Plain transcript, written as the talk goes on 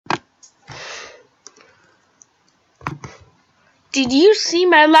Did you see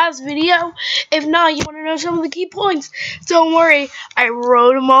my last video? If not, you want to know some of the key points. Don't worry, I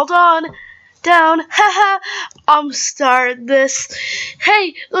wrote them all down. Haha, start this.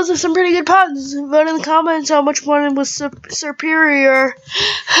 Hey, those are some pretty good puns. Vote in the comments how much one was superior.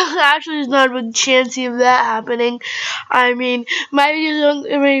 Actually, there's not a big chance of that happening. I mean, my videos don't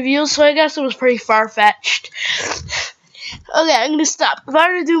get many views, so I guess it was pretty far-fetched. Okay, I'm gonna stop. If I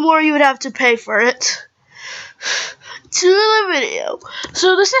were to do more, you would have to pay for it. To the video.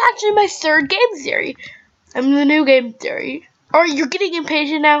 So this is actually my third game theory. I'm the new game theory. Or you're getting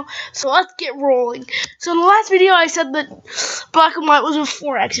impatient now, so let's get rolling. So in the last video I said that black and white was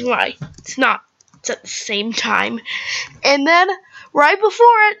before X and Y. It's not. It's at the same time. And then right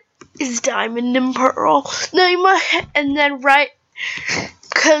before it is diamond and pearl. Now you might, and then right,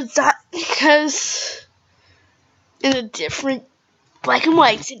 because in a different black and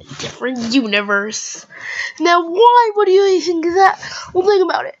white's in a different universe. Now, why? What do you think of that? Well, think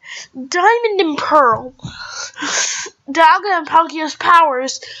about it. Diamond and Pearl, Dialga and Palkia's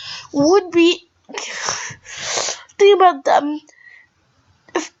powers would be. Think about them.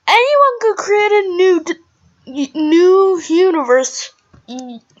 If anyone could create a new universe,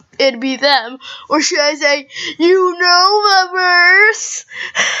 it'd be them. Or should I say, Universe?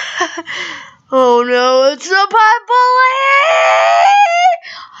 Oh no, it's a pipe.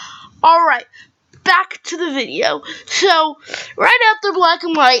 Alright, back to the video. So, right after Black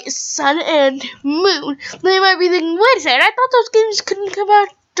and White, Sun and Moon, they might be thinking, wait a second, I thought those games couldn't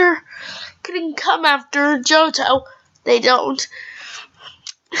come after Johto. They don't.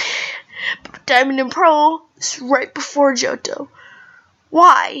 Diamond and Pearl is right before Johto.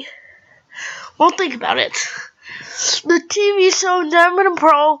 Why? Well, think about it. The TV show Diamond and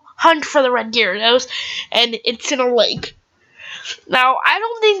Pearl hunt for the red Gyarados, and it's in a lake. Now, I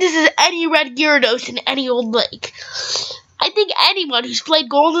don't think this is any red Gyarados in any old lake. I think anyone who's played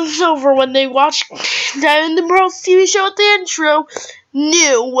Gold and Silver when they watched Diamond and Pearl's TV show at the intro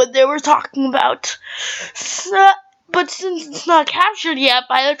knew what they were talking about. But since it's not captured yet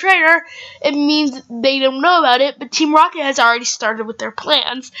by the trainer, it means they don't know about it, but Team Rocket has already started with their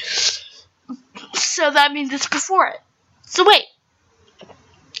plans. So that means it's before it. So wait,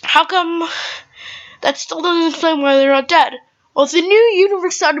 how come that still doesn't explain why they're not dead? Well, if the new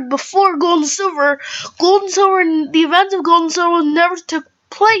universe started before Gold and Silver, and the events of Gold and Silver never took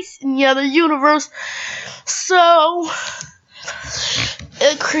place in the other universe. So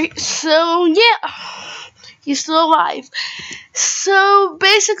yeah, he's still alive. So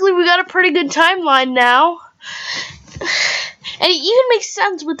basically, we got a pretty good timeline now. And it even makes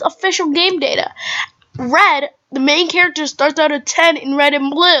sense with official game data. Red, the main character, starts out at 10 in Red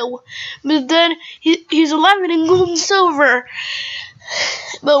and Blue, but then he's 11 in Gold and Silver.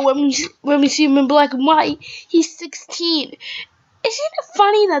 But when we see him in Black and White, he's 16. Isn't it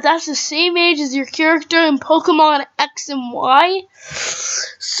funny that that's the same age as your character in Pokemon X and Y?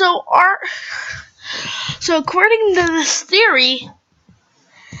 So according to this theory,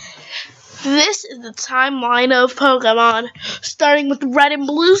 this is the timeline of Pokemon, starting with Red and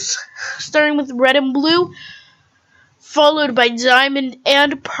Blue, followed by Diamond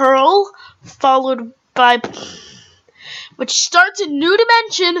and Pearl, followed by, which starts a new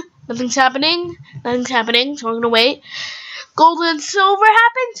dimension. Nothing's happening, so I'm gonna wait. Gold and Silver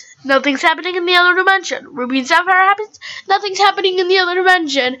happens, nothing's happening in the other dimension. Ruby and Sapphire happens, nothing's happening in the other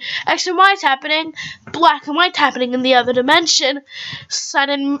dimension. X and Y's happening, Black and White's happening in the other dimension. Sun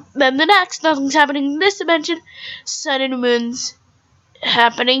and then the next, nothing's happening in this dimension. Sun and Moon's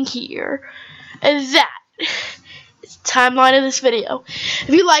happening here. And that is the timeline of this video. If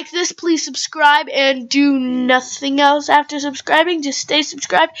you like this, please subscribe and do nothing else after subscribing. Just stay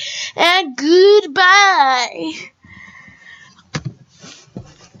subscribed and goodbye.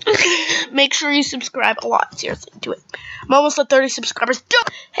 Make sure you subscribe a lot. Seriously, do it. I'm almost at 30 subscribers.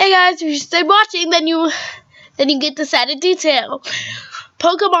 Hey guys, if you stay watching, then you get this added detail.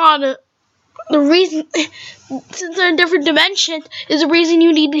 Pokemon, the reason, since they're in different dimensions, is the reason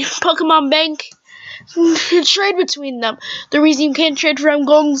you need Pokemon Bank to trade between them. The reason you can't trade from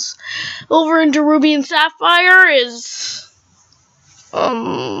Gold's over into Ruby and Sapphire is,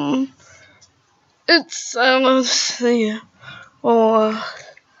 oh,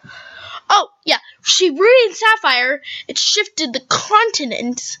 yeah, Ruby and Sapphire, it shifted the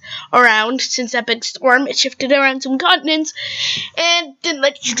continents around since that big storm. It shifted around some continents and didn't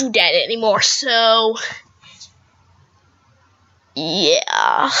let you do that anymore. So,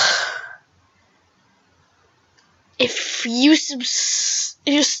 yeah. If you're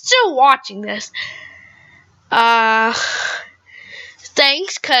still watching this,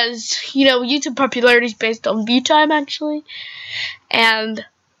 thanks, because, you know, YouTube popularity is based on view time, actually. And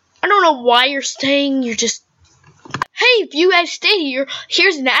I don't know why you're staying. You're just, hey, if you guys stay here,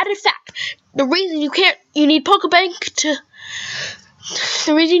 here's an added fact. The reason you need Pokebank to,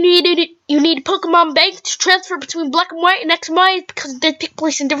 the reason you need Pokemon Bank to transfer between Black and White and X and Y is because they take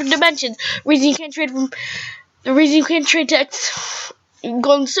place in different dimensions. The reason you can't trade to X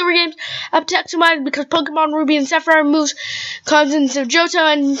Golden Silver games up to X and Y is because Pokemon Ruby and Sapphire moves cousins of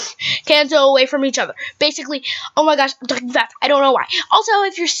Johto and Kanto away from each other. Basically, oh my gosh, I'm talking fast. I don't know why. Also,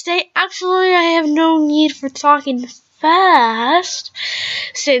 if you're actually, I have no need for talking fast,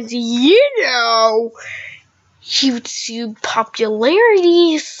 since you know YouTube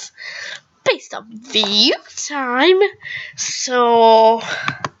popularity is based on view time. So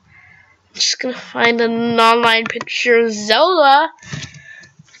I'm just gonna find an online picture of Zelda.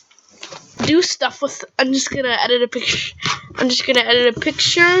 Do stuff with. I'm just gonna edit a picture. I'm just gonna edit a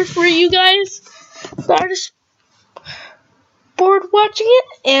picture for you guys that are just bored watching it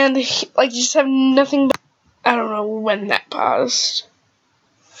and like just have nothing. I don't know when that paused.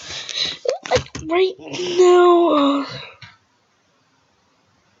 Like right now.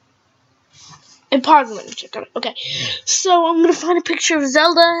 And pause and let me check on it. Okay, so I'm gonna find a picture of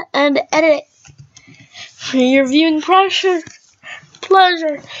Zelda and edit it for your viewing pleasure.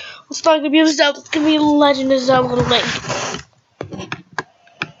 It's not gonna be Zelda. It's gonna be Legend of Zelda Link.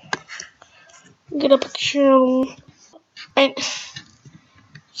 Get a picture and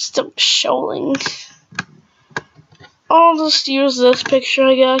still showing. I'll just use this picture,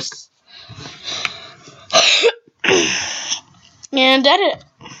 I guess, and edit it.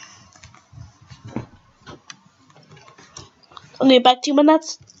 I'll get back to you when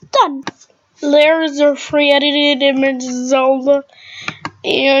that's done. There's a free edited image of Zelda,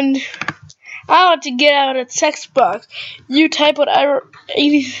 and I want to get out a text box. You type what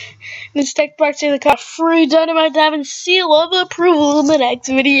in this text box in the free Dynamite Diamond seal of approval in the next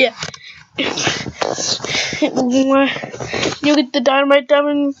video. You'll get the Dynamite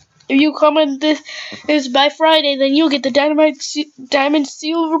Diamond. If you comment this by Friday, then you'll get the Diamond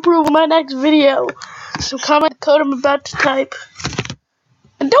seal of approval in my next video. So comment the code I'm about to type.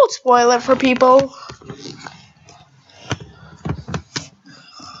 And don't spoil it for people.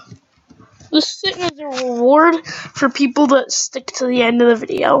 This thing is a reward for people that stick to the end of the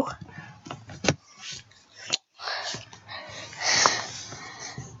video.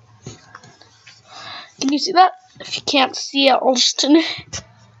 Can you see that? If you can't see it, I'll just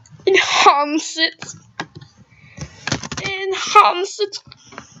enhance it. Enhance it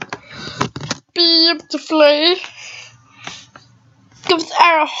beautifully. Give it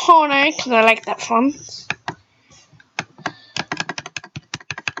arrow honey, because I like that font.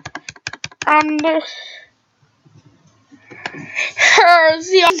 And here's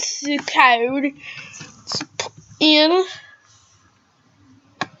the code to put in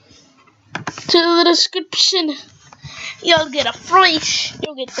to the description. You'll get the free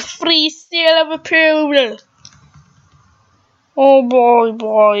seal of approval. Oh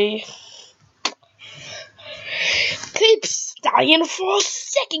boy. Keep staying for a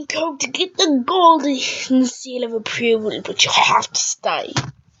second code to get the golden seal of approval, but you have to stay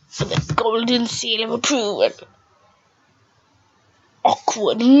for the golden seal of approval.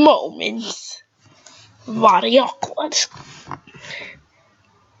 Awkward moments. Very awkward.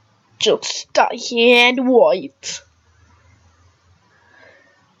 Just stay and wait.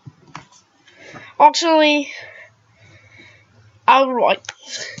 Actually, alright.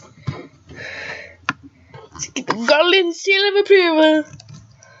 To get the golden seal of approval,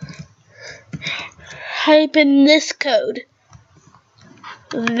 type in this code.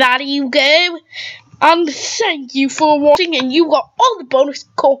 There you go. And thank you for watching, and you got all the bonus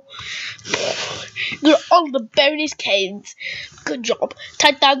codes. Good job.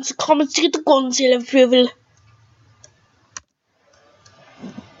 Type down in the comments to get the golden seal of approval.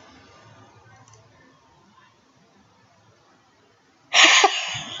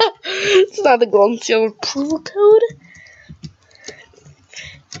 It's not the golden seal of approval code.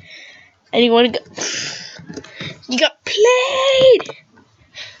 Anyone you got played.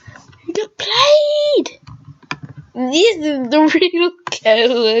 You got played. This is the real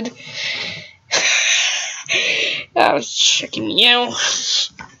code. That was checking me out.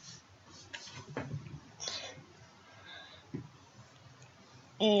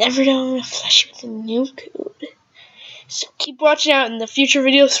 Never know to flash with a new code. So keep watching out in the future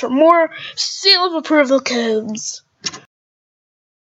videos for more seal of approval codes.